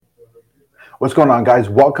What's going on, guys?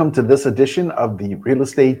 Welcome to this edition of the Real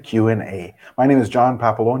Estate Q&A. My name is John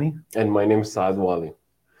Papaloni. And my name is Saad, Wali.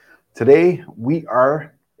 Today, we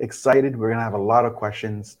are excited. We're going to have a lot of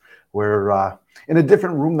questions. We're in a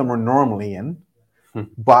different room than we're normally in,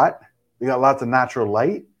 but we got lots of natural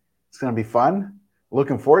light. It's going to be fun.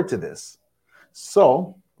 Looking forward to this.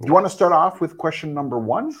 So, do you want to start off with question number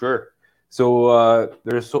one? Sure. So,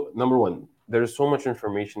 number one, there's so much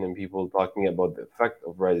information and people talking about the effect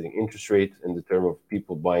of rising interest rates in the term of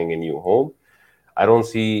people buying a new home. I don't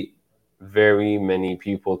see very many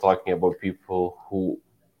people talking about people who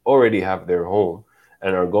already have their home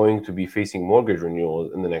and are going to be facing mortgage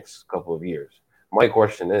renewals in the next couple of years. My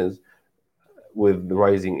question is, with the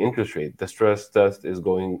rising interest rate, the stress test is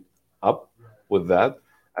going up with that.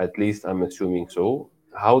 At least I'm assuming so.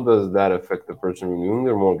 How does that affect the person renewing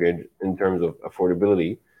their mortgage in terms of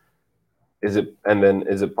affordability? Is it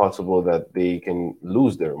possible that they can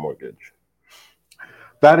lose their mortgage?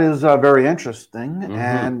 That is very interesting. Mm-hmm.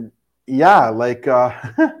 And yeah,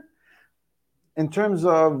 in terms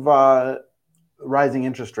of rising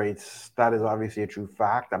interest rates, that is obviously a true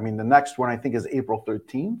fact. I mean, the next one I think is April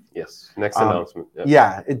 13th. Yes, next announcement.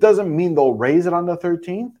 Yeah, it doesn't mean they'll raise it on the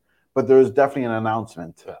 13th, but there's definitely an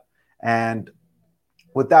announcement. Yeah. And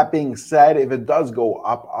with that being said, if it does go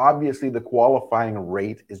up, obviously the qualifying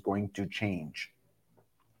rate is going to change.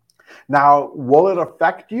 Now, will it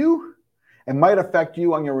affect you? It might affect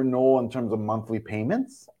you on your renewal in terms of monthly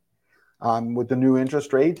payments. With the new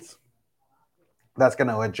interest rates, that's going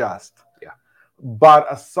to adjust. Yeah. But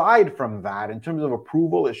aside from that, in terms of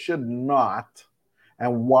approval, it should not.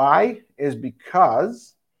 And why is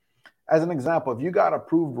because, as an example, if you got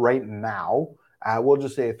approved right now, we'll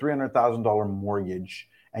just say a $300,000 mortgage,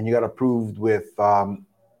 and you got approved with,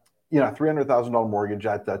 $300,000 mortgage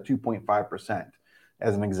at 2.5%,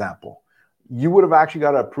 as an example. You would have actually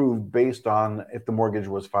got approved based on if the mortgage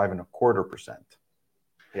was 5.25%.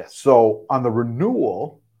 Yes. So on the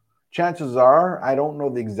renewal, chances are, I don't know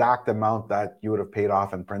the exact amount that you would have paid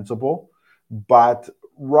off in principal, but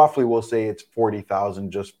roughly we'll say it's $40,000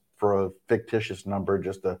 just for a fictitious number,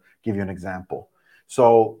 just to give you an example.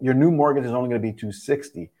 So your new mortgage is only going to be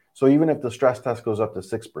 $260,000. So even if the stress test goes up to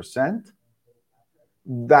 6%,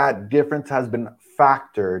 that difference has been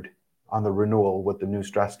factored on the renewal with the new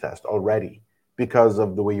stress test already because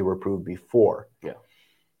of the way you were approved before. Yeah.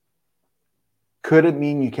 Could it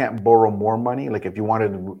mean you can't borrow more money? Like if you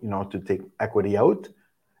wanted, to take equity out,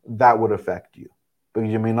 that would affect you because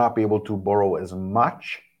you may not be able to borrow as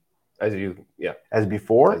much as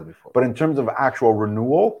before. But in terms of actual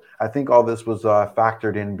renewal, I think all this was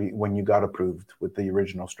factored in when you got approved with the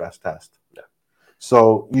original stress test. Yeah.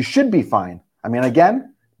 So you should be fine. I mean,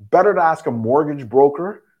 again, better to ask a mortgage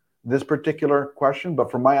broker this particular question, but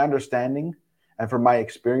from my understanding and from my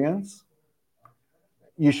experience,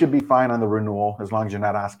 you should be fine on the renewal as long as you're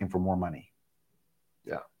not asking for more money.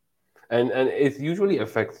 Yeah. And it usually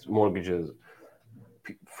affects mortgages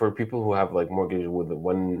for people who have like mortgage with a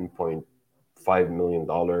 $1.5 million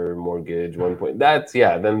mortgage,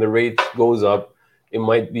 then the rate goes up. It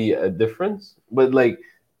might be a difference, but like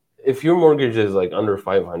if your mortgage is like under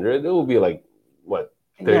 500, it will be like what,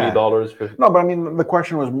 $30, $50? No, but I mean the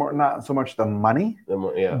question was more not so much the money,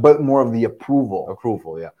 yeah, but more of the approval.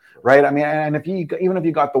 Yeah. Right. I mean, and even if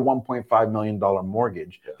you got the $1.5 million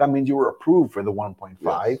mortgage, that means you were approved for the 1.5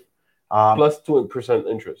 yes. Plus 2%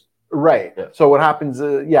 interest. Right. Yeah. So what happens?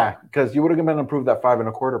 Because you would have been approved at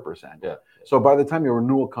 5.25%. Yeah. So by the time your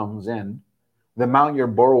renewal comes in, the amount you're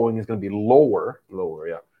borrowing is going to be lower.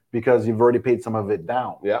 Yeah. Because you've already paid some of it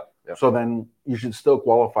down. Yeah. So then you should still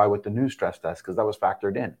qualify with the new stress test because that was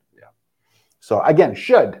factored in. Yeah. So again,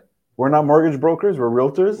 we're not mortgage brokers, we're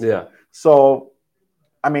realtors. Yeah. So,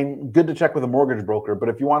 I mean, good to check with a mortgage broker, but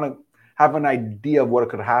if you want to have an idea of what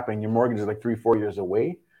could happen, your mortgage is like 3-4 years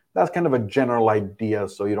away. That's kind of a general idea,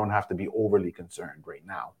 so you don't have to be overly concerned right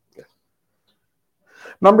now. Yes.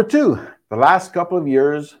 Number 2, the last couple of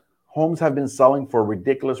years, homes have been selling for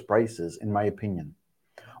ridiculous prices, in my opinion.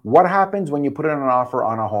 What happens when you put in an offer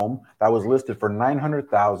on a home that was listed for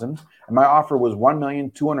 $900,000 and my offer was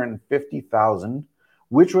 $1,250,000,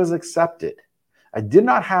 which was accepted? I did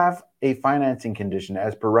not have a financing condition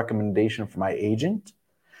as per recommendation from my agent,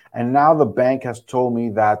 and now the bank has told me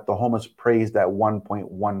that the home is appraised at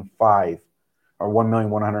 1.15 or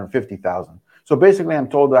 $1,150,000. So basically, I'm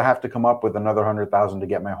told that I have to come up with another $100,000 to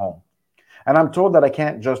get my home, and I'm told that I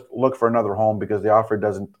can't just look for another home because the offer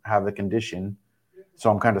doesn't have the condition. So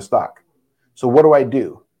I'm kind of stuck. So what do I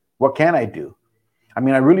do? What can I do? I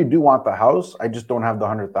mean, I really do want the house. I just don't have the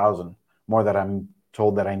 100,000 more that I'm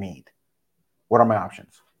told that I need. What are my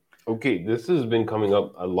options? Okay, this has been coming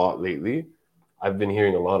up a lot lately. I've been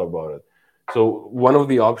hearing a lot about it. So one of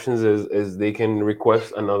the options is they can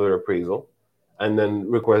request another appraisal, and then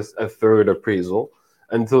request a third appraisal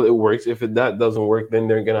until it works. If that doesn't work, then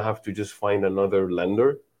they're gonna have to just find another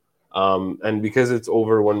lender. And because it's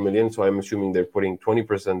over 1 million, so I'm assuming they're putting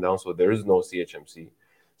 20% down, so there is no CHMC.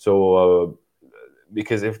 So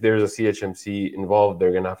because if there's a CHMC involved,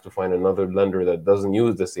 they're gonna have to find another lender that doesn't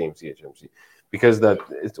use the same CHMC, because that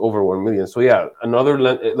it's over 1 million. So yeah,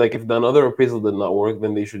 like if another appraisal did not work,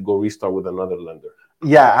 then they should go restart with another lender.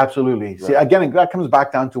 Yeah, absolutely. See, Right. again, that comes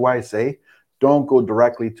back down to why I say don't go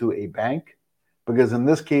directly to a bank, because in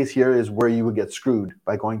this case here is where you would get screwed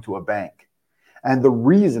by going to a bank. And the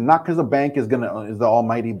reason, not because the bank is the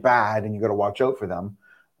almighty bad and you got to watch out for them.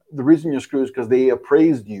 The reason you're screwed is because they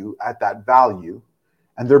appraised you at that value,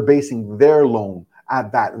 and they're basing their loan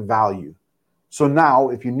at that value. So now,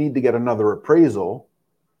 if you need to get another appraisal,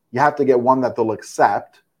 you have to get one that they'll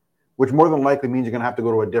accept, which more than likely means you're going to have to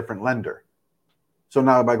go to a different lender. So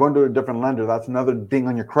now, by going to a different lender, that's another ding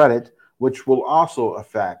on your credit, which will also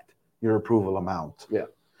affect your approval amount. Yeah.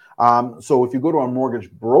 So if you go to a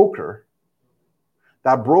mortgage broker,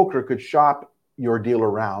 that broker could shop your deal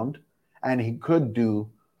around, and he could do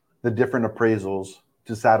the different appraisals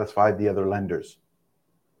to satisfy the other lenders.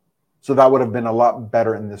 So that would have been a lot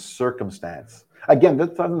better in this circumstance. Again, this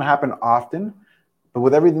doesn't happen often, but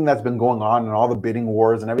with everything that's been going on and all the bidding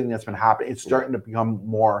wars and everything that's been happening, it's starting to become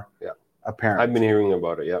more apparent. I've been hearing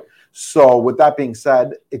about it. Yeah. So with that being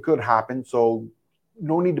said, it could happen. So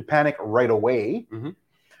no need to panic right away,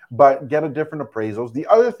 but get a different appraisals. The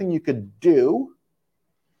other thing you could do,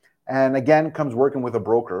 and again, comes working with a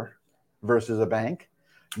broker versus a bank,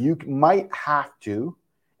 you might have to,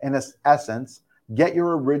 in essence, get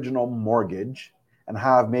your original mortgage and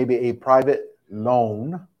have maybe a private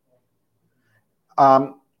loan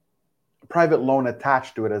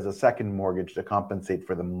attached to it as a second mortgage to compensate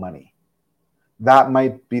for the money. That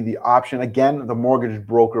might be the option. Again, the mortgage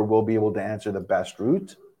broker will be able to answer the best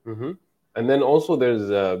route. And then also there's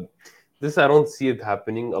this, I don't see it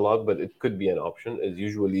happening a lot, but it could be an option, is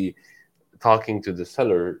usually talking to the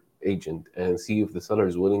seller agent and see if the seller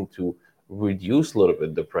is willing to reduce a little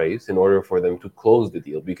bit the price in order for them to close the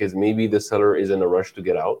deal, because maybe the seller is in a rush to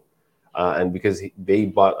get out, and because they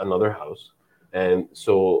bought another house, and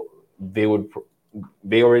so they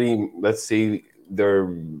already, let's say their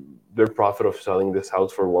profit of selling this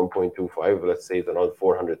house for 1.25, let's say it's around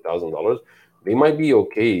 $400,000, they might be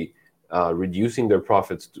okay reducing their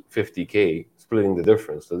profits to 50K, splitting the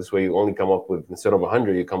difference. So this way you only come up with, instead of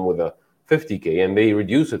 100, you come with a 50K, and they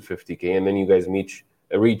reduce it 50K, and then you guys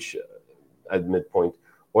reach at midpoint.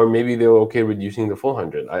 Or maybe they're okay reducing the full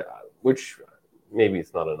 100, which maybe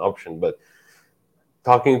it's not an option, but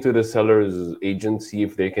talking to the seller's agent, see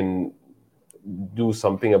if they can do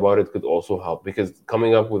something about it, could also help, because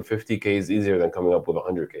coming up with 50K is easier than coming up with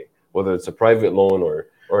 100K, whether it's a private loan or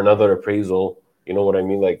another appraisal. You know what I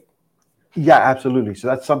mean? Like, yeah, absolutely. So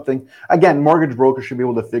that's something, again, mortgage brokers should be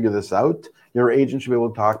able to figure this out. Your agent should be able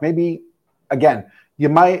to talk. Maybe, again, you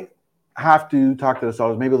might have to talk to the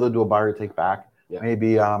sellers. Maybe they'll do a buy or take back.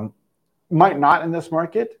 Maybe might not in this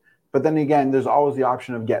market. But then again, there's always the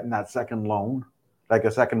option of getting that second loan, like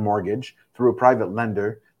a second mortgage, through a private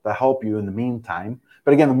lender to help you in the meantime.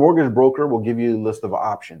 But again, the mortgage broker will give you a list of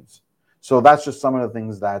options. So that's just some of the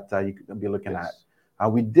things that you could be looking at.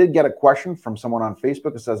 We did get a question from someone on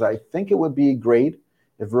Facebook that says, I think it would be great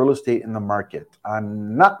if real estate in the market.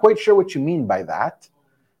 I'm not quite sure what you mean by that,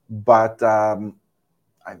 but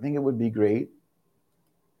I think it would be great.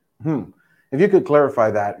 If you could clarify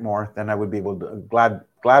that more, then I would be able to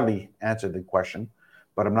gladly answer the question,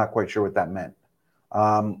 but I'm not quite sure what that meant.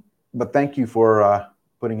 But thank you for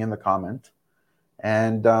putting in the comment.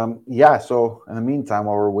 And so in the meantime,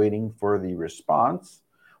 while we're waiting for the response,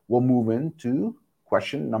 we'll move into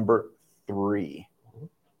question number 3.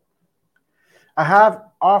 I have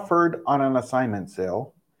offered on an assignment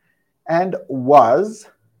sale and was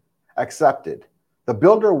accepted. The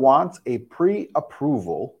builder wants a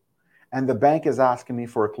pre-approval, and the bank is asking me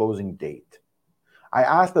for a closing date. I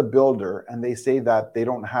asked the builder, and they say that they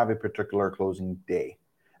don't have a particular closing day,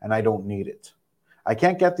 and I don't need it. I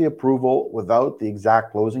can't get the approval without the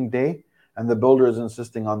exact closing day, and the builder is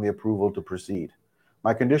insisting on the approval to proceed.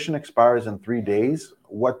 My condition expires in 3 days.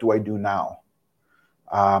 What do I do now?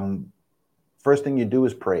 First thing you do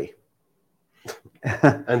is pray.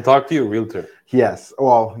 and talk to your realtor. Yes.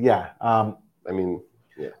 Well, yeah. I mean,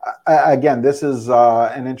 yeah. Again, this is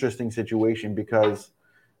an interesting situation, because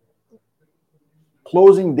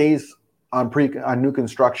closing days on new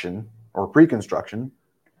construction or pre-construction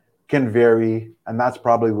can vary, and that's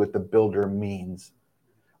probably what the builder means.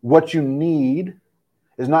 What you need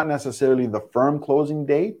is not necessarily the firm closing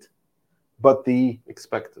date, but the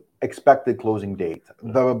expected closing date.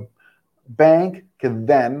 The bank can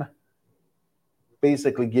then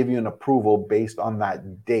basically give you an approval based on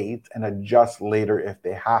that date and adjust later if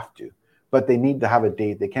they have to. But they need to have a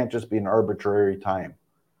date. They can't just be an arbitrary time.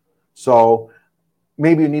 So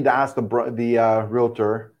maybe you need to ask the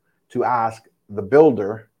realtor to ask the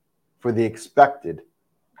builder for the expected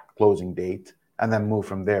closing date and then move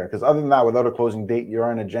from there. Because other than that, without a closing date,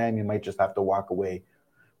 you're in a jam. You might just have to walk away.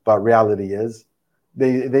 But reality is,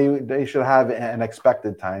 they should have an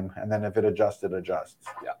expected time, and then if it adjusts, it adjusts.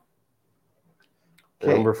 Yeah.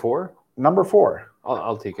 Okay. Number 4. Number 4.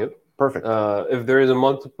 I'll take it. Perfect. If there is a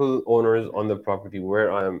multiple owners on the property where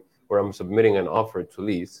I'm submitting an offer to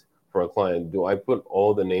lease for a client, do I put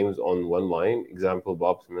all the names on one line? Example: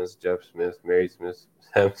 Bob Smith, Jeff Smith, Mary Smith,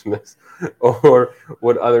 Sam Smith, or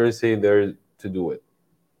what others say there to do it?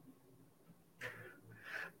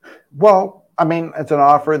 Well, I mean, it's an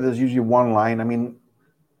offer. There's usually one line. I mean,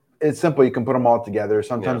 it's simple. You can put them all together.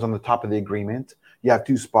 Sometimes on the top of the agreement, you have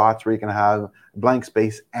 2 spots where you can have blank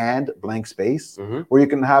space and blank space. Or you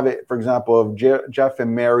can have it, for example, if Jeff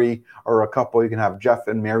and Mary are a couple, you can have Jeff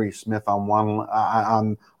and Mary Smith on one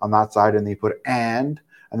on that side, and they put and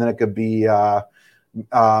then it could be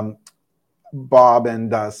Bob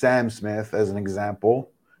and Sam Smith as an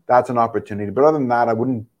example. That's an opportunity. But other than that, I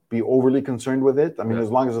wouldn't be overly concerned with it. I mean,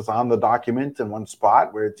 as long as it's on the document in one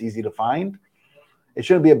spot where it's easy to find, it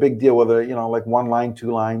shouldn't be a big deal whether, like 1 line,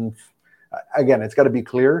 2 lines. Again, it's got to be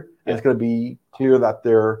clear. And it's got to be clear that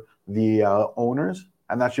they're the owners,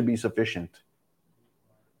 and that should be sufficient.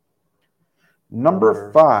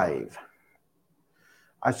 Number 5.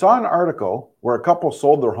 I saw an article where a couple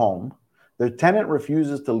sold their home. Their tenant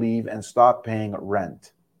refuses to leave and stop paying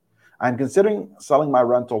rent. I'm considering selling my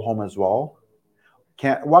rental home as well.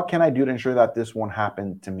 What can I do to ensure that this won't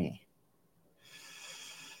happen to me?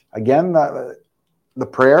 Again, the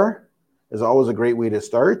prayer is always a great way to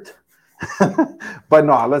start. But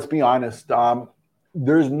no, let's be honest.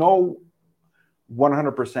 There's no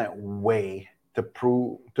 100% way to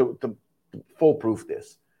foolproof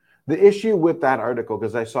this. The issue with that article,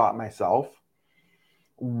 because I saw it myself,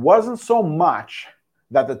 wasn't so much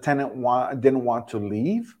that the tenant didn't want to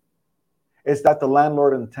leave. It's that the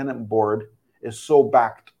landlord and tenant board is so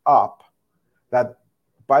backed up that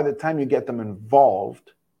by the time you get them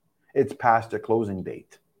involved, it's past their closing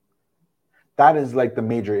date. That is like the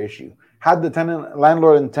major issue. Had the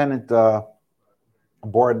landlord and tenant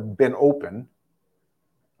board been open,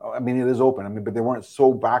 I mean, it is open, but they weren't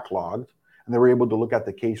so backlogged and they were able to look at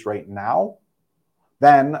the case right now,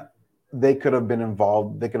 then they could have been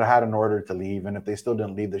involved. They could have had an order to leave. And if they still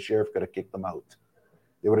didn't leave, the sheriff could have kicked them out.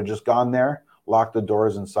 They would have just gone there, locked the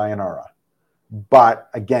doors, and sayonara. But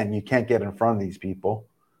again, you can't get in front of these people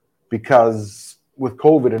because with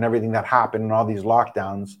COVID and everything that happened and all these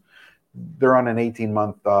lockdowns, they're on an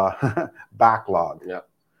 18-month backlog. Yeah.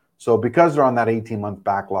 So because they're on that 18-month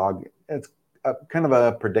backlog, it's kind of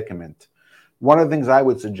a predicament. One of the things I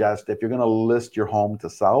would suggest, if you're going to list your home to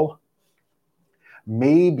sell,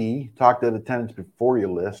 maybe talk to the tenants before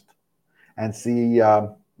you list and see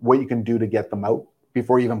what you can do to get them out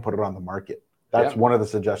before you even put it on the market. That's one of the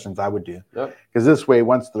suggestions I would do. Because this way,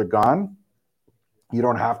 once they're gone, you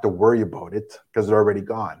don't have to worry about it because they're already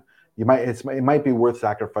gone. It might be worth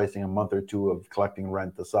sacrificing a month or 2 of collecting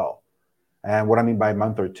rent to sell. And what I mean by a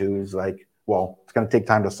month or 2 is like, well, it's going to take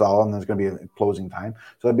time to sell and there's going to be a closing time.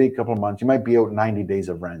 So it'd be a couple of months. You might be out 90 days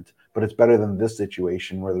of rent, but it's better than this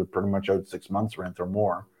situation where they're pretty much out 6 months rent or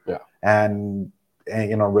more. Yeah. And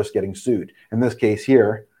risk getting sued. In this case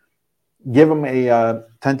here, give them a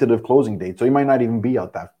tentative closing date. So you might not even be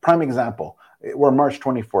out that. Prime example, we're March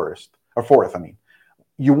 21st or 4th. I mean,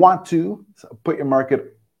 you want to put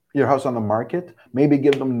your house on the market, maybe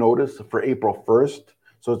give them notice for April 1st.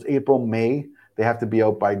 So it's April, May. They have to be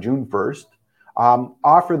out by June 1st.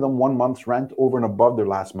 Offer them 1 month's rent over and above their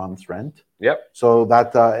last month's rent. Yep. So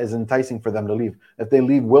that is enticing for them to leave. If they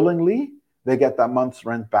leave willingly, they get that month's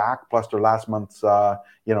rent back plus their last month's,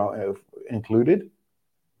 included.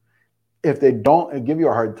 If they don't give you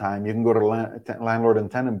a hard time, you can go to landlord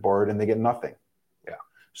and tenant board and they get nothing. Yeah.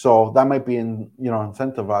 So that might be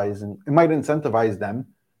incentivizing. It might incentivize them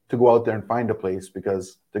to go out there and find a place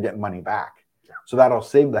because they're getting money back. Yeah. So that'll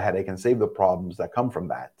save the headache and save the problems that come from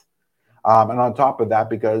that. And on top of that,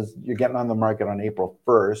 because you're getting on the market on April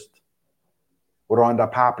 1st, what will end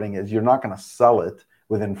up happening is you're not going to sell it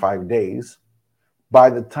within 5 days.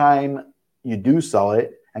 By the time you do sell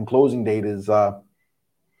it and closing date is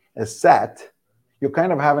set, you'll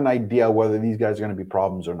kind of have an idea whether these guys are going to be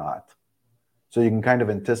problems or not. So you can kind of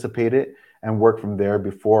anticipate it and work from there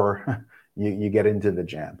before you get into the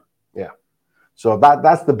jam. Yeah. So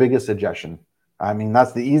that's the biggest suggestion. I mean,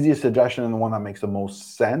 that's the easiest suggestion and the one that makes the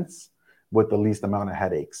most sense with the least amount of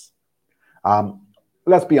headaches.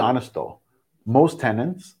 Let's be honest though, most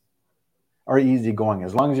tenants are easygoing.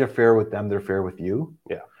 As long as you're fair with them, they're fair with you.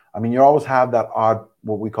 Yeah. I mean, you always have that odd,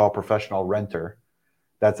 what we call professional renter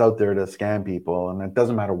that's out there to scam people. And it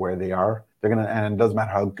doesn't matter where they are. And it doesn't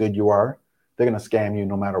matter how good you are. They're going to scam you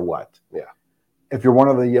no matter what. Yeah. If you're one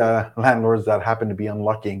of the landlords that happen to be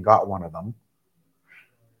unlucky and got one of them,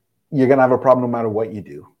 you're going to have a problem no matter what you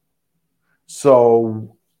do.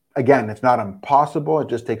 So again, it's not impossible. It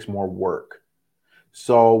just takes more work.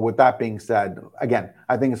 So with that being said, again,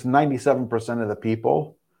 I think it's 97% of the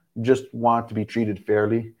people just want to be treated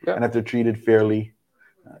fairly. Yeah. And if they're treated fairly,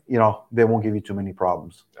 they won't give you too many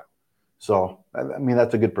problems. Yeah. So, I mean,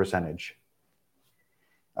 that's a good percentage.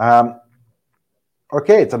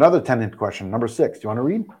 Okay, it's another tenant question. Number 6. Do you want to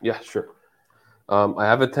read? Yeah, sure. I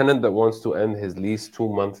have a tenant that wants to end his lease 2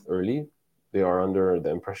 months early. They are under the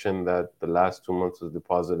impression that the last 2 months of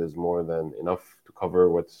deposit is more than enough to cover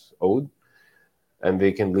what's owed, and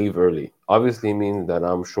they can leave early. Obviously means that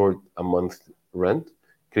I'm short a month rent.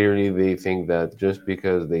 Clearly, they think that just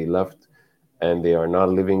because they left and they are not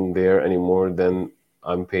living there anymore, then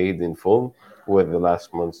I'm paid in full with the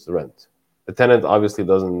last month's rent. The tenant obviously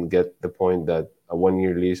doesn't get the point that a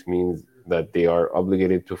 1-year lease means that they are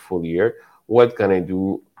obligated to full year. What can I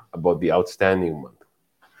do about the outstanding month?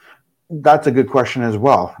 That's a good question as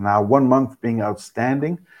well. Now, 1 month being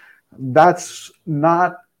outstanding, that's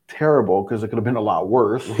not terrible because it could have been a lot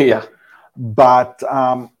worse. Yeah. But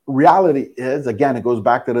reality is, again, it goes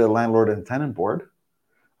back to the landlord and tenant board.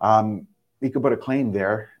 You could put a claim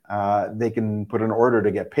there. They can put an order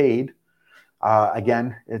to get paid.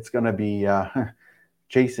 Again, it's going to be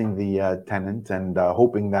chasing the tenant and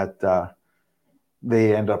hoping that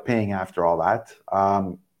they end up paying after all that.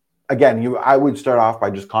 Again, I would start off by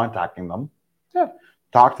just contacting them. Yeah.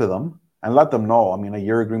 Talk to them and let them know. I mean, a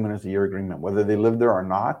year agreement is a year agreement. Whether they live there or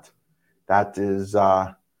not, that is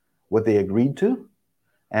what they agreed to,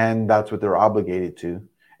 and that's what they're obligated to.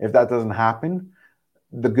 If that doesn't happen,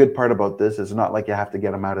 the good part about this is not like you have to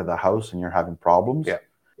get them out of the house and you're having problems. Yeah.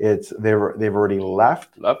 It's they've already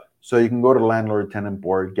left. Left. So you can go to the landlord tenant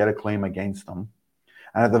board, get a claim against them.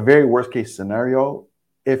 And at the very worst case scenario,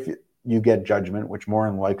 if you get judgment, which more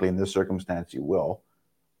than likely in this circumstance you will.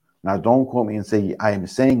 Now, don't quote me and say I am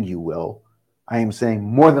saying you will. I am saying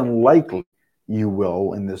more than likely you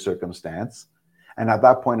will in this circumstance. And at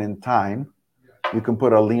that point in time, you can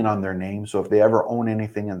put a lien on their name. So if they ever own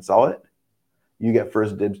anything and sell it, you get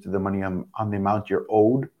first dibs to the money on the amount you're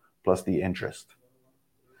owed plus the interest.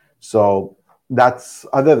 So that's,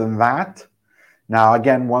 other than that, now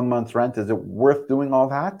again, 1 month's rent, is it worth doing all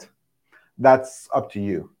that? That's up to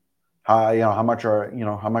you. How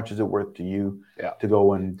much is it worth to you to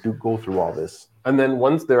go and go through all this? And then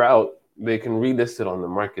once they're out, they can relist it on the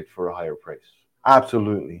market for a higher price.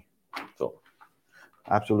 Absolutely. So,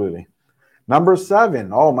 absolutely. Number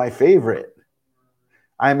 7. Oh, my favorite.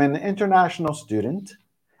 I'm an international student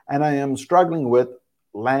and I am struggling with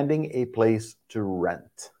landing a place to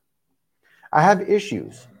rent. I have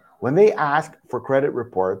issues when they ask for credit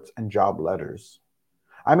reports and job letters.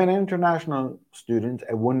 I'm an international student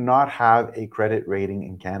and would not have a credit rating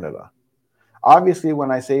in Canada. Obviously,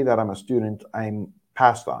 when I say that I'm a student, I'm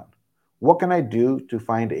passed on. What can I do to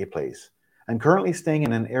find a place? I'm currently staying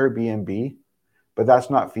in an Airbnb, but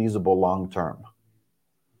that's not feasible long term.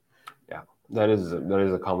 Yeah, that is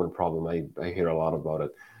a common problem. I hear a lot about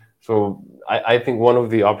it. So I think one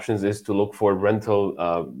of the options is to look for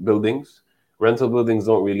rental buildings. Rental buildings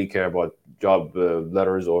don't really care about job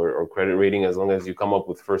letters or credit rating, as long as you come up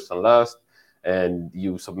with first and last and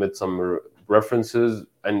you submit some references.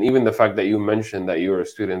 And even the fact that you mentioned that you're a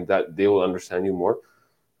student, that they will understand you more.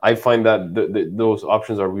 I find that those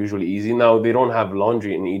options are usually easy. Now, they don't have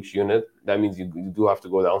laundry in each unit. That means you do have to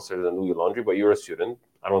go downstairs and do your laundry, but you're a student.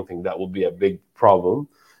 I don't think that will be a big problem.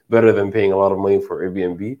 Better than paying a lot of money for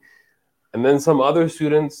Airbnb. And then some other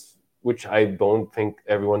students, which I don't think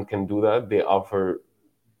everyone can do that, they offer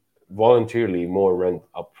voluntarily more rent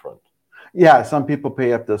upfront. Yeah, some people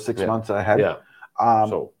pay up to 6 months ahead. Yeah.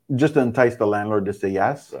 So just to entice the landlord to say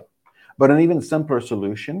yes. Yeah. But an even simpler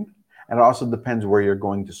solution, and it also depends where you're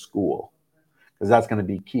going to school, because that's going to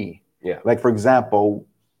be key. Yeah. Like, for example,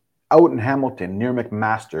 out in Hamilton, near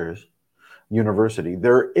McMaster's University,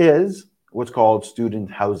 there is what's called student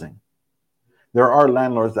housing. There are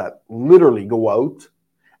landlords that literally go out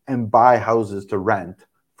and buy houses to rent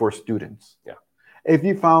for students. Yeah. If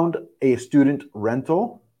you found a student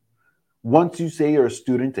rental, Once you say you're a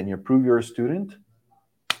student and you prove you're a student,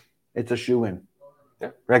 it's a shoe-in.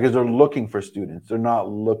 Yeah. Right? Because they're looking for students. They're not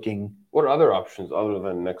looking. What are other options other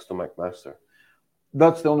than next to McMaster?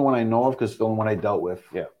 That's the only one I know of because it's the only one I dealt with.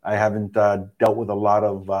 Yeah. I haven't dealt with a lot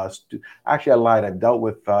of actually, I lied. I've dealt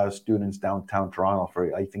with students downtown Toronto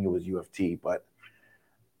for, I think it was U of T, but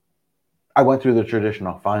I went through the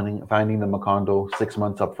traditional finding them a condo 6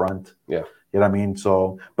 months up front. Yeah. You know what I mean?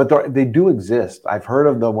 So, but they do exist. I've heard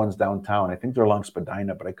of the ones downtown. I think they're along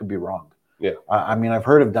Spadina, but I could be wrong. Yeah. I mean, I've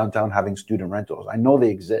heard of downtown having student rentals. I know they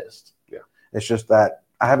exist. Yeah. It's just that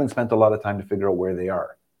I haven't spent a lot of time to figure out where they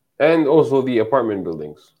are. And also the apartment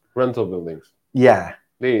buildings, rental buildings. Yeah.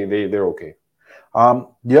 They're okay.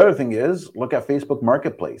 The other thing is, look at Facebook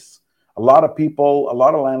Marketplace. A lot of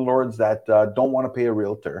landlords that don't want to pay a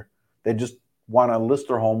realtor, they just want to list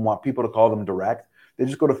their home, want people to call them direct. They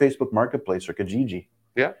just go to Facebook Marketplace or Kijiji.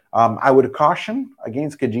 Yeah. I would caution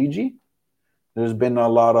against Kijiji. There's been a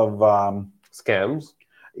lot of scams.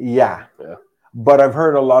 Yeah. But I've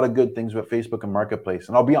heard a lot of good things with Facebook and Marketplace.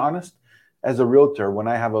 And I'll be honest, as a realtor, when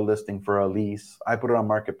I have a listing for a lease, I put it on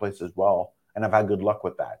Marketplace as well. And I've had good luck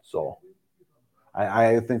with that. So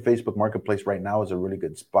I think Facebook Marketplace right now is a really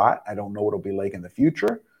good spot. I don't know what it'll be like in the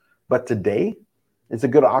future. But today, it's a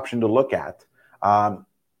good option to look at.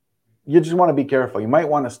 You just want to be careful. You might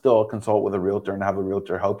want to still consult with a realtor and have a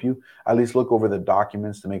realtor help you. At least look over the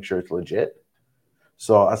documents to make sure it's legit.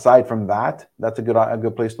 So aside from that, that's a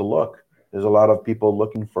good place to look. There's a lot of people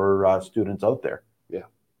looking for students out there. Yeah.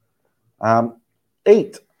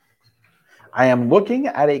 8, I am looking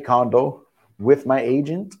at a condo with my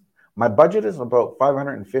agent. My budget is about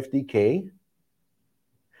 $550K,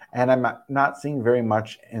 and I'm not seeing very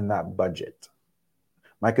much in that budget.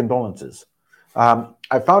 My condolences.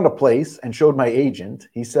 I found a place and showed my agent.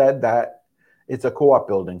 He said that it's a co-op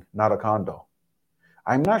building, not a condo.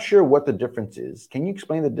 I'm not sure what the difference is. Can you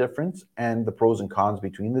explain the difference and the pros and cons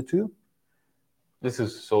between the two? This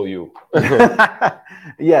is so you.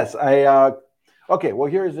 Yes, okay, well,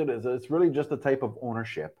 here's it is. It's really just a type of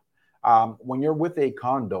ownership. When you're with a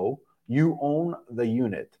condo, you own the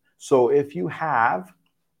unit. So if you have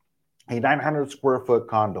a 900 square foot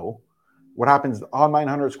condo, what happens, all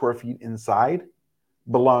 900 square feet inside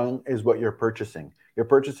is what you're purchasing. You're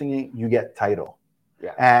purchasing it, you get title.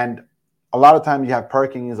 Yeah. And a lot of times you have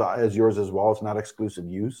parking as yours as well. It's not exclusive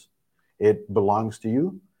use. It belongs to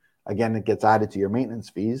you. Again, it gets added to your maintenance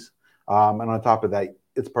fees. And on top of that,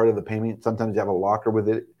 it's part of the payment. Sometimes you have a locker with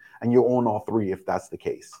it, and you own all three if that's the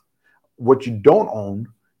case. What you don't own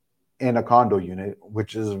in a condo unit,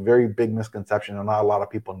 which is a very big misconception, and not a lot of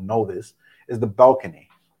people know this, is the balcony.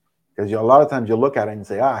 Because a lot of times you look at it and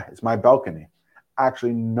say, it's my balcony.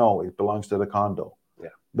 Actually, no, it belongs to the condo.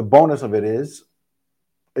 Yeah. The bonus of it is,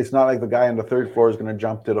 it's not like the guy on the third floor is going to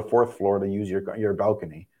jump to the fourth floor to use your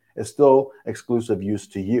balcony. It's still exclusive use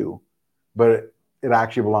to you, but it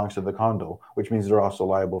actually belongs to the condo, which means they're also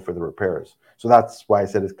liable for the repairs. So that's why I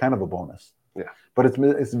said it's kind of a bonus. Yeah. But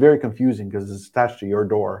it's very confusing because it's attached to your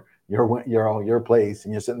door, your place,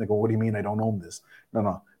 and you're sitting there going, "What do you mean I don't own this?"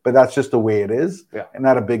 No. But that's just the way it is, and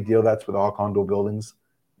not a big deal. That's with all condo buildings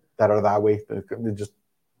that are that way.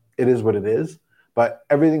 It is what it is. But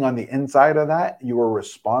everything on the inside of that, you are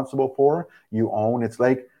responsible for. You own. It's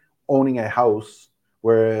like owning a house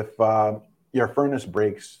where if your furnace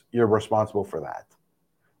breaks, you're responsible for that.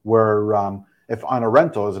 Where if on a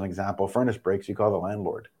rental, as an example, furnace breaks, you call the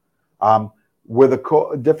landlord. Where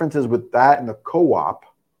the difference is with that and the co-op,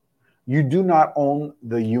 you do not own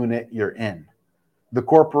the unit you're in. The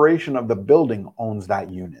corporation of the building owns that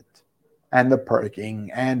unit and the parking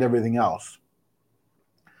and everything else.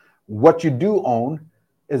 What you do own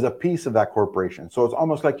is a piece of that corporation. So it's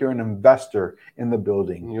almost like you're an investor in the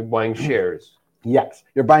building. You're buying shares. Yes,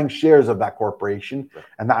 you're buying shares of that corporation,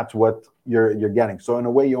 and that's what you're getting. So in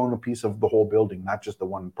a way, you own a piece of the whole building, not just the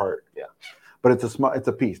one part. Yeah. But it's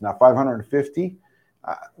a piece. Now, $550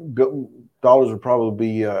 would probably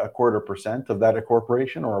be 0.25% of that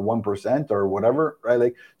corporation, or 1%, or whatever, right?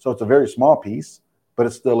 Like, so it's a very small piece, but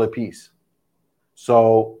it's still a piece.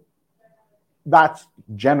 So that's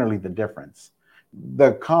generally the difference.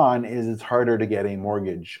 The con is it's harder to get a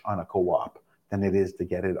mortgage on a co-op than it is to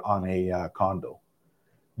get it on a condo.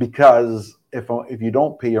 Because if you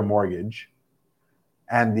don't pay your mortgage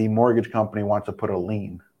and the mortgage company wants to put a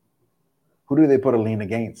lien, who do they put a lien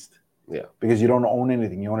against? Yeah. Because you don't own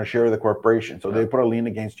anything. You own a share of the corporation. So they put a lien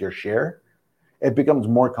against your share. It becomes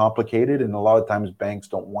more complicated, and a lot of times banks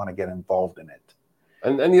don't want to get involved in it.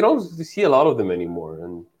 And you don't see a lot of them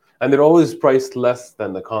anymore. And they're always priced less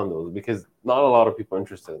than the condos because not a lot of people are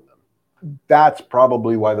interested in them. that's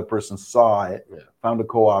probably why the person saw it, Yeah. found a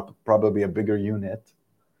co-op, probably a bigger unit,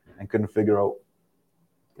 and couldn't figure out,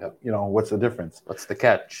 Yep. what's the difference. What's the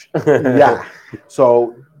catch? Yeah.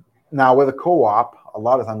 So now with a co-op, a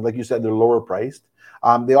lot of times, like you said, they're lower priced.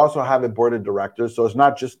 They also have a board of directors, so it's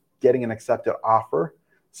not just getting an accepted offer.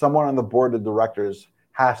 Someone on the board of directors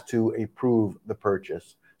has to approve the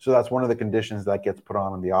purchase. So that's one of the conditions that gets put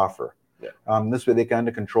on the offer. Yeah. This way they kind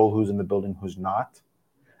of control who's in the building, who's not.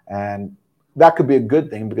 And that could be a good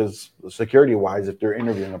thing because security-wise, if they're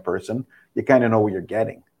interviewing a person, you kind of know what you're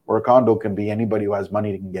getting. Where a condo can be anybody who has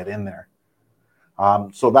money can get in there.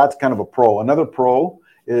 So that's kind of a pro. Another pro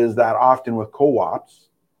is that often with co-ops,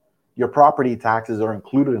 your property taxes are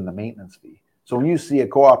included in the maintenance fee. So when you see a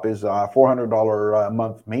co-op is a $400 a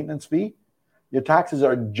month maintenance fee, your taxes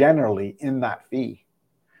are generally in that fee.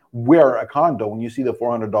 Where a condo, when you see the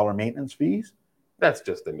 $400 maintenance fees, that's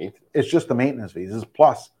just the maintenance. It's just the maintenance fees. It's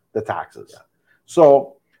plus the taxes. Yeah.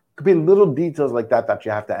 So it could be little details like that that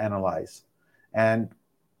you have to analyze. And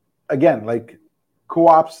again, like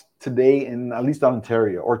co-ops today in at least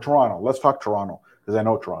Ontario or Toronto. Let's talk Toronto because I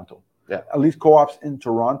know Toronto. Yeah. At least co-ops in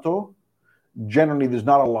Toronto, generally there's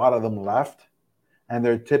not a lot of them left, and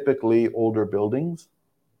they're typically older buildings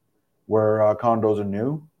where condos are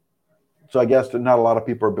new. So I guess not a lot of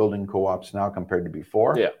people are building co-ops now compared to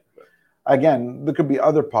before. Yeah. Again, there could be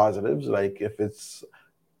other positives, like if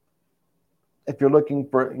you're looking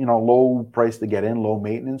for low price to get in, low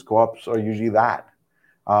maintenance, co-ops are usually that.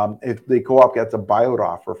 If the co-op gets a buyout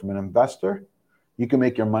offer from an investor, you can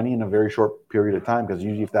make your money in a very short period of time because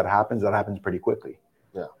usually if that happens pretty quickly.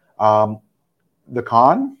 Yeah. The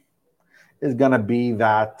con is going to be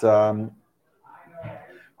that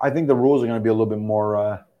I think the rules are going to be a little bit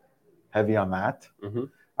more heavy on that.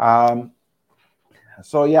 Mm-hmm.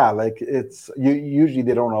 So yeah, like usually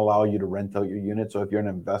they don't allow you to rent out your unit. So if you're an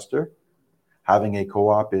investor, having a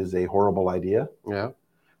co-op is a horrible idea. Yeah.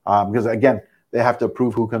 Because again, they have to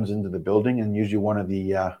approve who comes into the building, and usually one of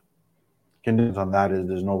the conditions on that is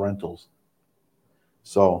there's no rentals.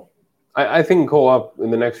 So I think co-op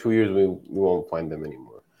in the next few years we won't find them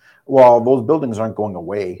anymore. Well, those buildings aren't going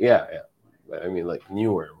away. Yeah. I mean, like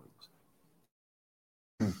newer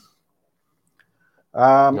ones.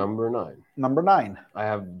 Number 9. I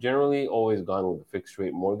have generally always gone with a fixed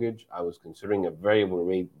rate mortgage. I was considering a variable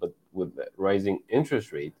rate, but with the rising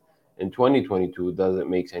interest rate in 2022, it doesn't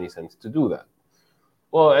make any sense to do that.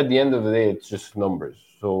 Well, at the end of the day, it's just numbers.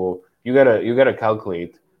 So you gotta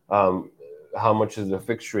calculate how much is the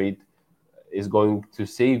fixed rate is going to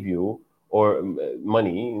save you or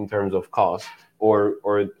money in terms of cost, or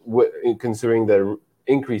considering the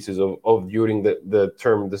increases of during the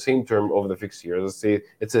term, the same term of the fixed year. Let's say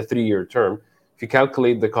it's a 3-year term. If you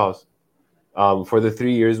calculate the cost for the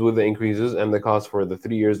 3 years with the increases and the cost for the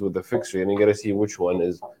 3 years with the fixed rate, and you got to see which one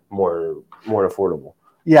is more affordable.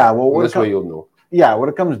 Yeah, well, this way you'll know. Yeah, what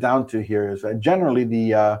it comes down to here is that generally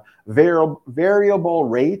the variable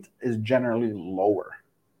rate is generally lower.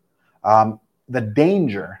 The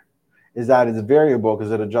danger is that it's variable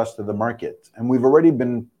because it adjusts to the market, and we've already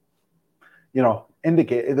been,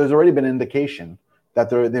 there's already been indication that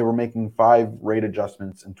they were making 5 rate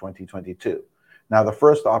adjustments in 2022. Now, the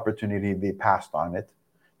first opportunity, they passed on it.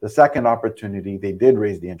 The second opportunity, they did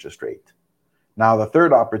raise the interest rate. Now, the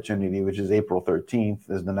third opportunity, which is April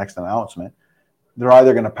 13th, is the next announcement. They're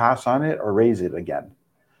either going to pass on it or raise it again.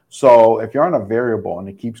 So if you're on a variable and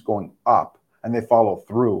it keeps going up and they follow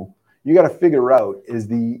through, you got to figure out, is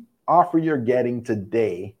the offer you're getting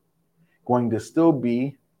today going to still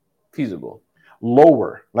be feasible?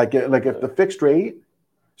 Lower. Like if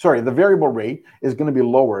the variable rate is going to be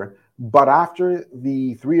lower, but after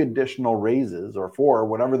the 3 additional raises or 4,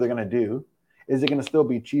 whatever they're going to do, is it going to still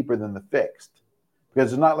be cheaper than the fixed?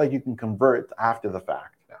 Because it's not like you can convert after the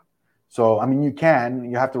fact. Yeah. So, I mean,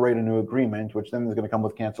 you have to write a new agreement, which then is going to come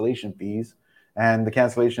with cancellation fees, and the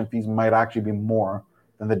cancellation fees might actually be more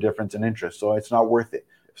than the difference in interest. So it's not worth it.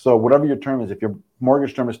 So whatever your term is, if your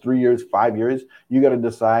mortgage term is 3 years, 5 years, you got to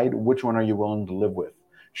decide which one are you willing to live with.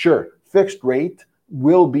 Sure, fixed rate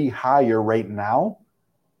will be higher right now,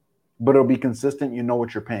 but it'll be consistent. You know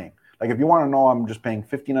what you're paying. Like if you want to know, I'm just paying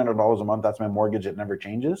 $1,500 a month. That's my mortgage. It never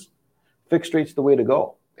changes. Fixed rate's the way to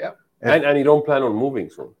go. Yeah, and you don't plan on moving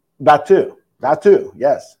soon. That too.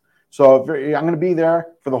 Yes. So I'm going to be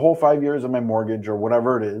there for the whole 5 years of my mortgage or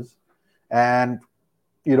whatever it is, and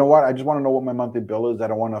you know what? I just want to know what my monthly bill is. I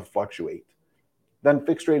don't want to fluctuate. Then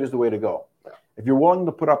fixed rate is the way to go. Yeah. If you're willing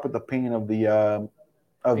to put up with the pain of the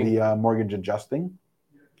mortgage adjusting,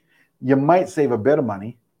 you might save a bit of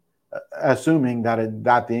money, assuming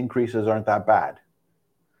that the increases aren't that bad.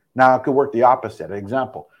 Now it could work the opposite.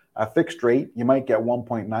 Example: A fixed rate, you might get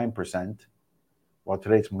 1.9%. Well,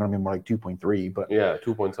 today it's going to be more like 2.3, but yeah,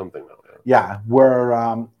 2 point something now. yeah, where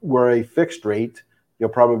a fixed rate, you'll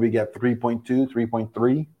probably get 3.2,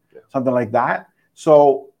 3.3, something like that.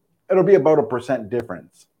 So it'll be about a percent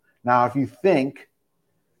difference. Now, if you think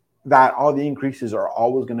that all the increases are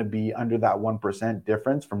always going to be under that 1%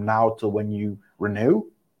 difference from now till when you renew,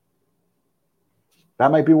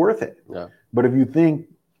 that might be worth it. Yeah. But if you think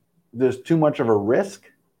there's too much of a risk,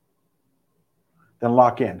 then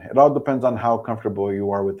lock in. It all depends on how comfortable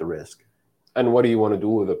you are with the risk. And what do you want to do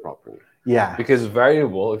with the property? Yeah. Because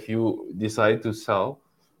variable, if you decide to sell,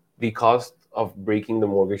 the cost of breaking the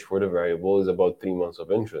mortgage for the variable is about 3 months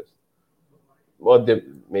of interest. Well,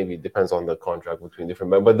 maybe it depends on the contract between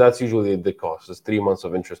different banks, but that's usually the cost. It's 3 months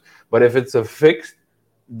of interest. But if it's a fixed,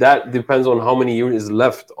 that depends on how many years is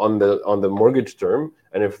left on the mortgage term,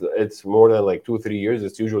 and if it's more than like 2-3 years,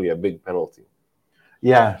 it's usually a big penalty.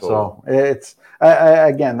 Yeah, so it's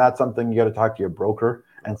again, that's something you got to talk to your broker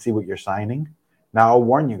and see what you're signing. Now, I'll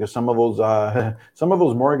warn you because some of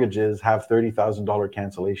those mortgages have $30,000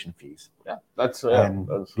 cancellation fees. Yeah, that's you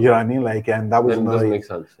know what I mean. Like, and that was doesn't make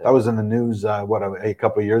sense. Yeah. That was in the news. A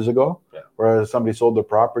couple of years ago, where somebody sold their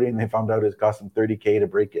property and they found out it cost them $30,000 to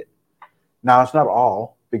break it. Now, it's not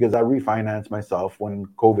all, because I refinanced myself when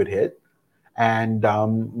COVID hit, and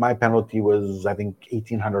my penalty was, I think,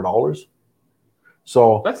 $1,800.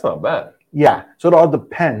 So that's not bad. Yeah. So it all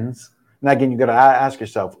depends. And again, you got to ask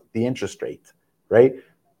yourself the interest rate, right?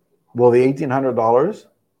 Will the $1,800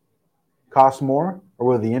 cost more, or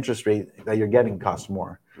will the interest rate that you're getting cost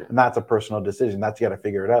more? And that's a personal decision. That's, you got to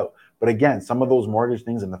figure it out. But again, some of those mortgage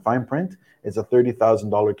things in the fine print is a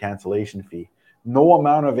 $30,000 cancellation fee. No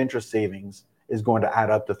amount of interest savings is going to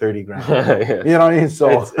add up to 30 grand. Yes. You know what I mean?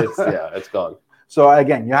 So it's gone. So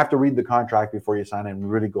again, you have to read the contract before you sign it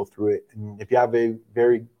and really go through it. And if you have a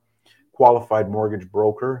very qualified mortgage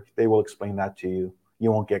broker, they will explain that to you.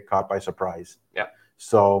 You won't get caught by surprise. Yeah.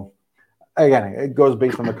 So again, it goes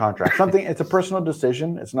based on the contract. It's a personal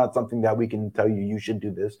decision. It's not something that we can tell you should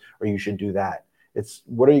do this or you should do that. It's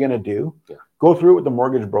what are you going to do? Yeah. Go through it with the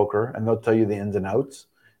mortgage broker and they'll tell you the ins and outs.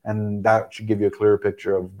 And that should give you a clearer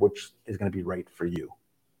picture of which is going to be right for you.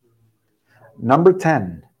 Number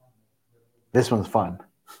 10. This one's fun.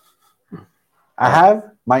 I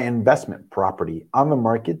have my investment property on the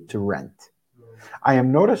market to rent. I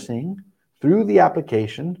am noticing through the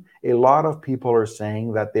application, a lot of people are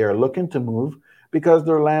saying that they are looking to move because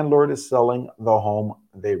their landlord is selling the home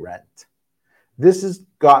they rent. This has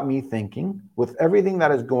got me thinking, with everything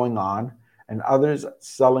that is going on and others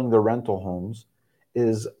selling the rental homes,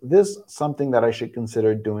 is this something that I should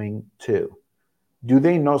consider doing too? Do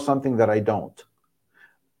they know something that I don't?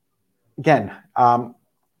 Again,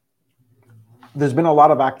 there's been a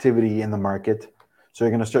lot of activity in the market, so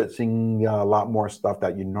you're going to start seeing a lot more stuff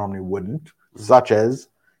that you normally wouldn't, such as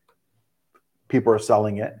people are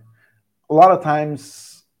selling it. A lot of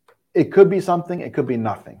times, it could be something, it could be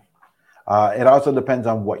nothing. It also depends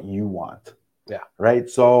on what you want. Yeah. Right?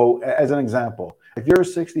 So, as an example, if you're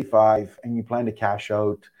 65 and you plan to cash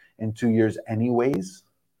out in 2 years anyways,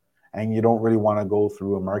 and you don't really want to go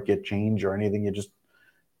through a market change or anything,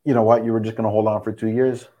 you know what, you were just going to hold on for 2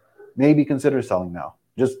 years, maybe consider selling now.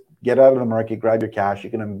 Just get out of the market, grab your cash. You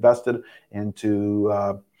can invest it into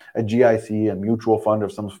a GIC, a mutual fund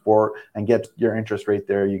of some sort, and get your interest rate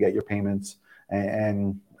there. You get your payments,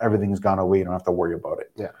 and everything's gone away. You don't have to worry about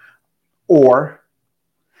it. Yeah. Or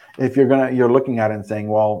if you're looking at it and saying,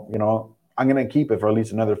 well, I'm going to keep it for at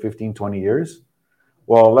least another 15, 20 years.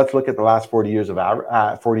 Well, let's look at the last 40 years of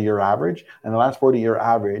 40-year average. And the last 40-year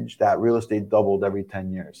average, that real estate doubled every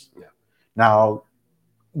 10 years. Yeah. Now,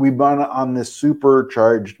 we've been on this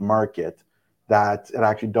supercharged market that it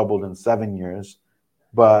actually doubled in 7 years,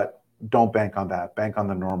 but don't bank on that. Bank on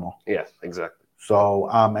the normal. Yes, exactly. So,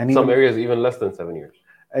 some areas even less than 7 years.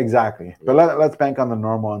 Exactly. Yeah. But let's bank on the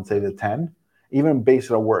normal and say the 10. Even base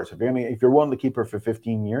it at worse. If you're willing to keep her for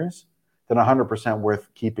 15 years, then 100% worth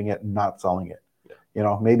keeping it and not selling it.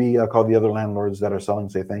 Maybe call the other landlords that are selling,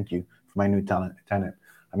 say thank you for my new tenant.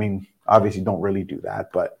 I mean, obviously don't really do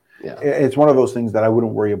that, but it's one of those things that I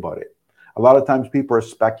wouldn't worry about it. A lot of times people are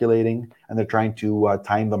speculating and they're trying to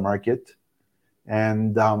time the market.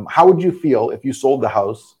 And how would you feel if you sold the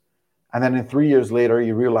house and then in 3 years later,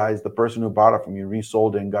 you realize the person who bought it from you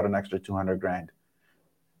resold it and got an extra 200 grand?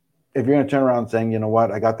 If you're going to turn around saying, you know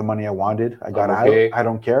what, I got the money I wanted, I got out, I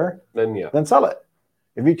don't care, then sell it.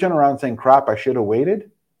 If you turn around saying, crap, I should have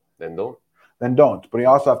waited, then don't. But you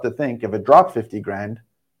also have to think, if it drops 50 grand,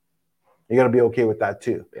 you got to be okay with that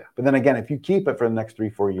too. Yeah. But then again, if you keep it for the next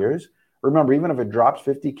 3-4 years, remember, even if it drops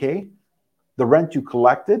 50K, the rent you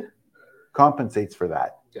collected compensates for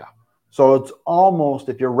that. Yeah. So it's almost,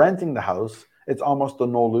 if you're renting the house, it's almost a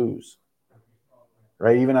no lose,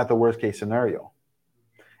 right? Even at the worst case scenario.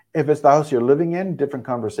 If it's the house you're living in, different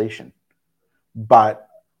conversation. But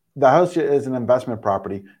the house is an investment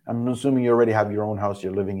property. I'm assuming you already have your own house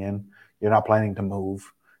you're living in. You're not planning to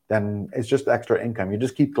move. Then it's just extra income. You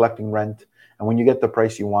just keep collecting rent. And when you get the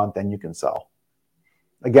price you want, then you can sell.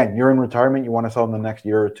 Again, you're in retirement. You want to sell in the next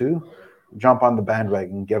year or two. Jump on the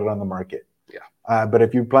bandwagon, get it on the market. Yeah. But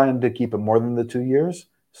if you plan to keep it more than the 2 years,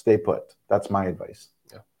 stay put. That's my advice.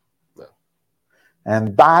 Yeah. Yeah.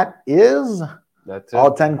 And that's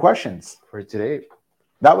all 10 questions for today.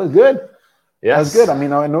 That was good. Yes. That was good. I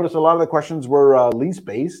mean, I noticed a lot of the questions were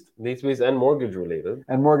lease-based. Lease-based and mortgage-related.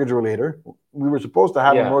 We were supposed to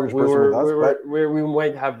have a mortgage person with us, but we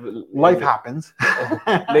might have... Life happens.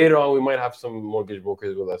 Later on, we might have some mortgage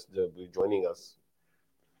brokers with us joining us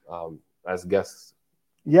as guests.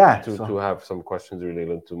 Yeah. To have some questions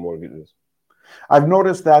related to mortgages. I've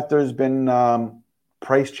noticed that there's been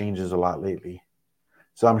price changes a lot lately.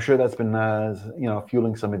 So I'm sure that's been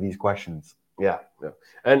fueling some of these questions. Yeah.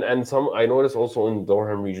 And some, I noticed also in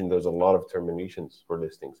Durham region, there's a lot of terminations for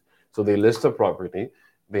listings. So they list a property,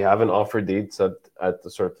 they have an offer date set at a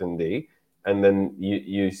certain day, and then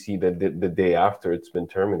you see that the day after it's been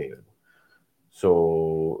terminated.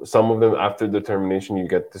 So some of them, after the termination, you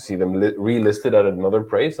get to see them relisted at another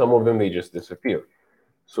price. Some of them, they just disappear.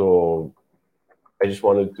 So I just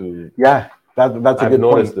wanted to... Yeah, that's a good point. I've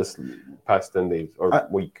noticed this past 10 days or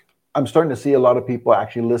week. I'm starting to see a lot of people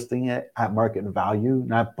actually listing it at market value,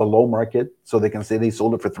 not below market, so they can say they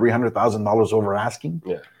sold it for $300,000 over asking.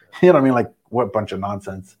 Yeah. You know what I mean? Like, what bunch of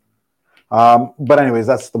nonsense. But anyways,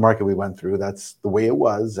 that's the market we went through. That's the way it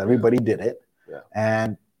was. Everybody did it. Yeah.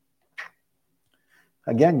 And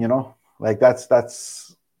again,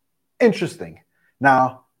 that's interesting.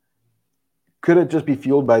 Now, could it just be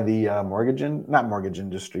fueled by the not mortgage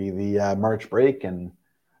industry, the March break and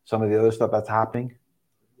some of the other stuff that's happening?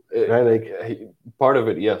 Right? Part of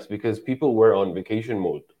it, yes, because people were on vacation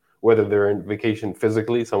mode, whether they're in vacation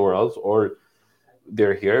physically somewhere else or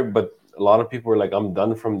they're here. But a lot of people were like, I'm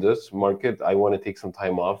done from this market. I want to take some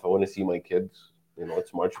time off. I want to see my kids.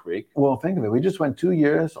 It's March break. Well, think of it. We just went 2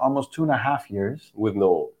 years, almost 2.5 years.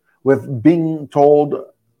 With being told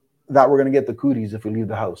that we're going to get the cooties if we leave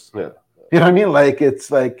the house. Yeah. You know what I mean? Like,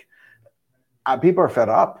 it's like people are fed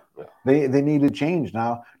up. Yeah. They need to change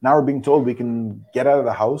now. Now we're being told we can get out of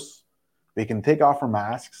the house. We can take off our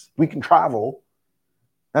masks. We can travel.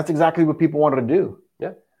 That's exactly what people wanted to do.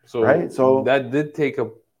 Yeah. So that did take a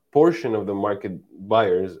portion of the market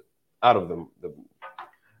buyers out of them.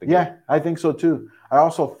 Yeah, I think so too. I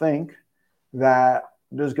also think that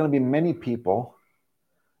there's going to be many people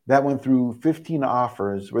that went through 15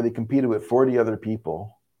 offers where they competed with 40 other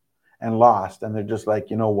people and lost, and they're just like,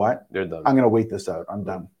 you know what? They're done. I'm going to wait this out. I'm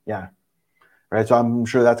done. Yeah. Right. So I'm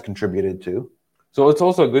sure that's contributed too. So it's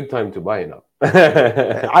also a good time to buy now.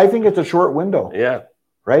 I think it's a short window. Yeah.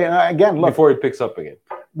 Right. And again, look. Before it picks up again.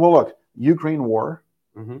 Well, look, Ukraine war.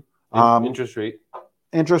 Mm-hmm.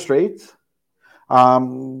 Interest rates.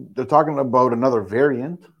 They're talking about another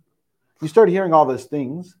variant. You start hearing all these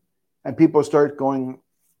things and people start going,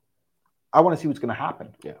 I want to see what's going to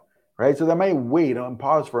happen. Yeah. Right. So they may wait and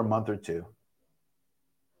pause for a month or two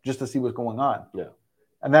just to see what's going on. Yeah.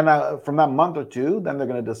 And then from that month or two, then they're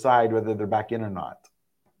going to decide whether they're back in or not.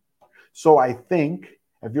 So I think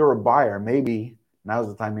if you're a buyer, maybe now's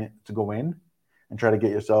the time to go in and try to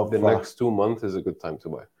get yourself. The next 2 months is a good time to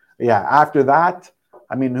buy. Yeah. After that,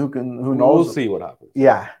 I mean, who knows? We'll see what happens.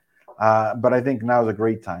 Yeah. But I think now is a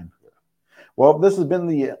great time. Well, this has been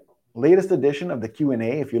the latest edition of the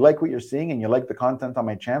Q&A. If you like what you're seeing and you like the content on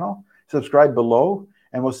my channel, subscribe below,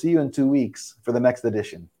 and we'll see you in 2 weeks for the next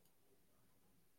edition.